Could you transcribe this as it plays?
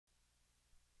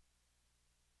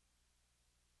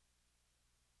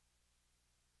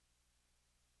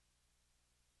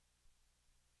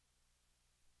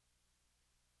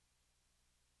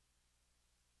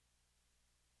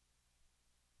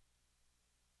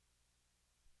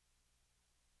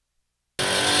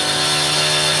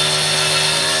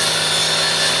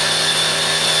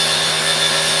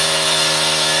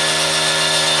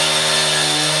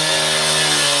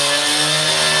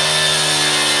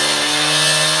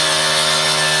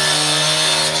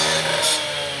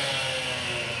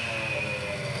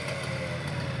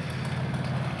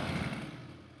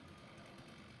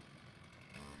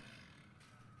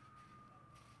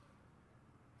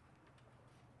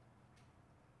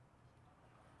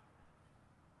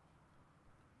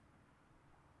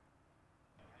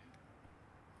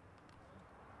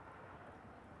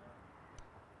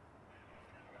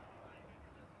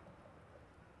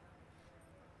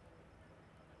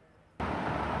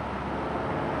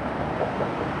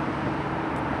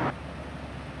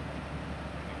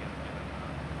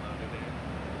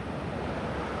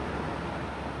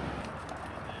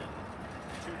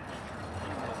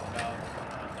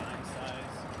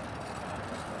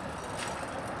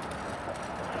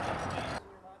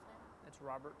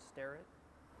Robert Sterrett.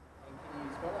 And can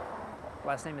you spell that for me?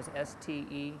 Last name is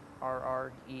Sterrett.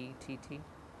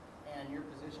 And your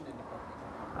position in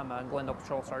department? I'm a Glendale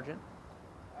Patrol Sergeant.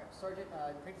 All right, Sergeant,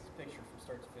 paint this picture from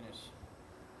start to finish.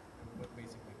 What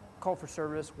basically? Call for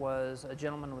service was a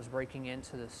gentleman was breaking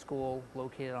into the school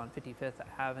located on 55th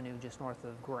Avenue, just north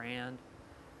of Grand.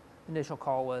 Initial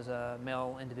call was a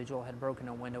male individual had broken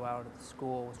a window out of the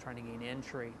school, was trying to gain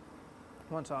entry.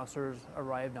 Once officers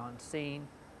arrived on scene,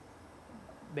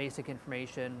 basic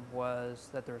information was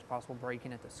that there was possible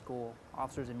break-in at the school.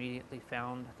 Officers immediately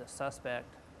found the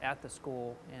suspect at the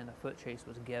school and a foot chase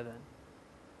was given.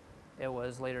 It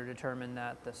was later determined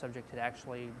that the subject had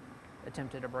actually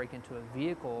attempted to break into a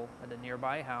vehicle at a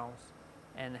nearby house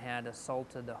and had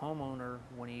assaulted the homeowner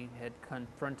when he had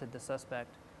confronted the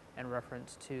suspect in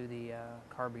reference to the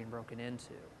car being broken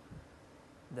into.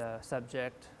 The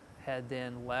subject had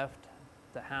then left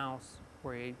the house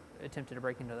where he attempted to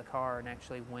break into the car and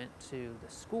actually went to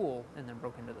the school and then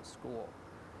broke into the school.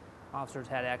 Officers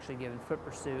had actually given foot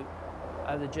pursuit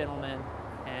of the gentleman,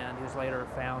 and he was later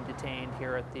found detained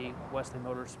here at the Wesley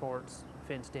Motorsports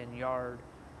fenced-in yard.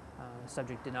 The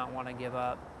subject did not want to give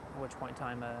up, at which point in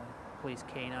time a police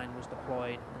canine was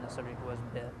deployed and the subject was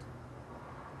bit.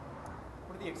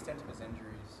 What are the extent of his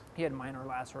injuries? He had minor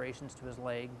lacerations to his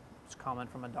leg. It was common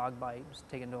from a dog bite. He was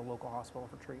taken to a local hospital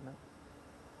for treatment.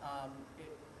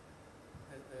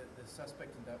 The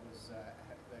suspect that was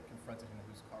that confronted him,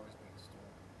 whose car was being stolen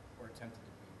or attempted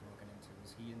to be broken into,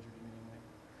 was he injured in any way?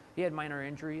 He had minor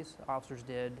injuries. Officers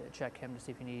did check him to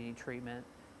see if he needed any treatment,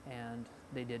 and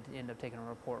they did end up taking a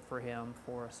report for him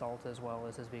for assault as well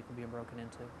as his vehicle being broken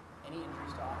into. Any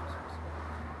injuries to officers?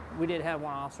 We did have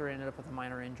one officer ended up with a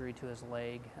minor injury to his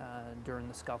leg during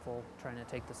the scuffle, trying to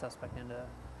take the suspect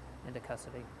into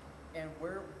custody. And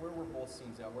where were both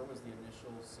scenes at? Where was the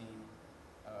initial scene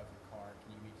of your car?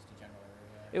 Can you meet just a general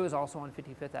area? It was also on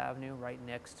 55th Avenue, right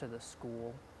next to the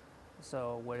school.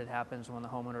 So what had happened is when the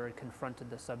homeowner had confronted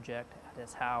the subject at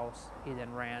his house, he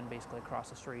then ran basically across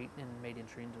the street and made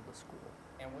entry into the school.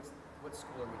 And what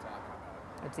school are we talking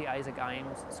about? It's the Isaac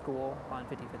Imes School on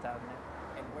 55th Avenue.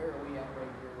 And where are we at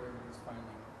right here where this finally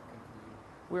concluded?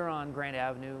 We're on Grand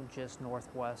Avenue, just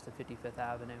northwest of 55th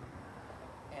Avenue.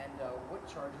 And what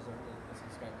charges is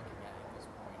this guy looking at this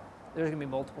point? There's going to be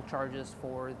multiple charges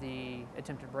for the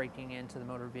attempted breaking into the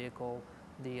motor vehicle,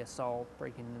 the assault,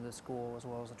 breaking into the school, as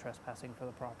well as the trespassing for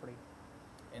the property.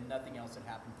 And nothing else had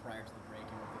happened prior to the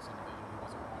break-in with this individual? He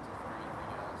wasn't wanted for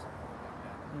anything else? Like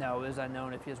that? No, it was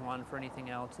unknown if he was wanted for anything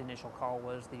else. The initial call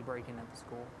was the break-in at the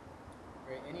school.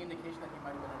 Great. Any indication that he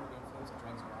might have been under the influence of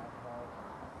drugs or alcohol?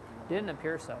 Didn't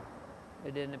appear so.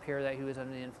 It didn't appear that he was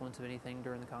under the influence of anything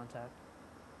during the contact.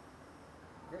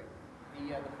 Great.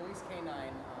 The police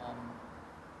canine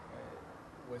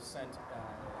was sent to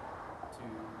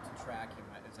track him.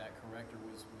 Is that correct, or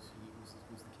was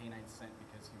the canine sent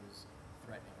because he was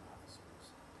threatening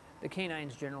officers? The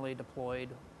canines generally deployed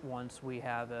once we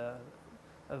have a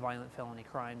violent felony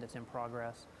crime that's in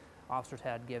progress. Officers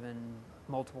had given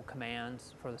multiple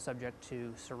commands for the subject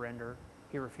to surrender.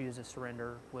 He refused to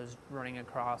surrender, was running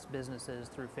across businesses,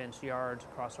 through fenced yards,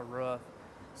 across a roof,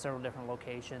 several different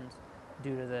locations.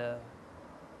 Due to the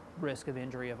risk of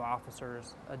injury of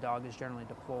officers, a dog is generally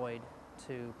deployed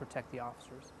to protect the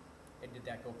officers. And did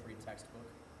that go pretty textbook?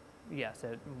 Yes,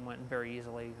 it went very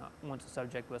easily. Once the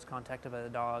subject was contacted by the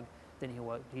dog, then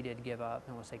he did give up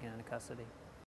and was taken into custody.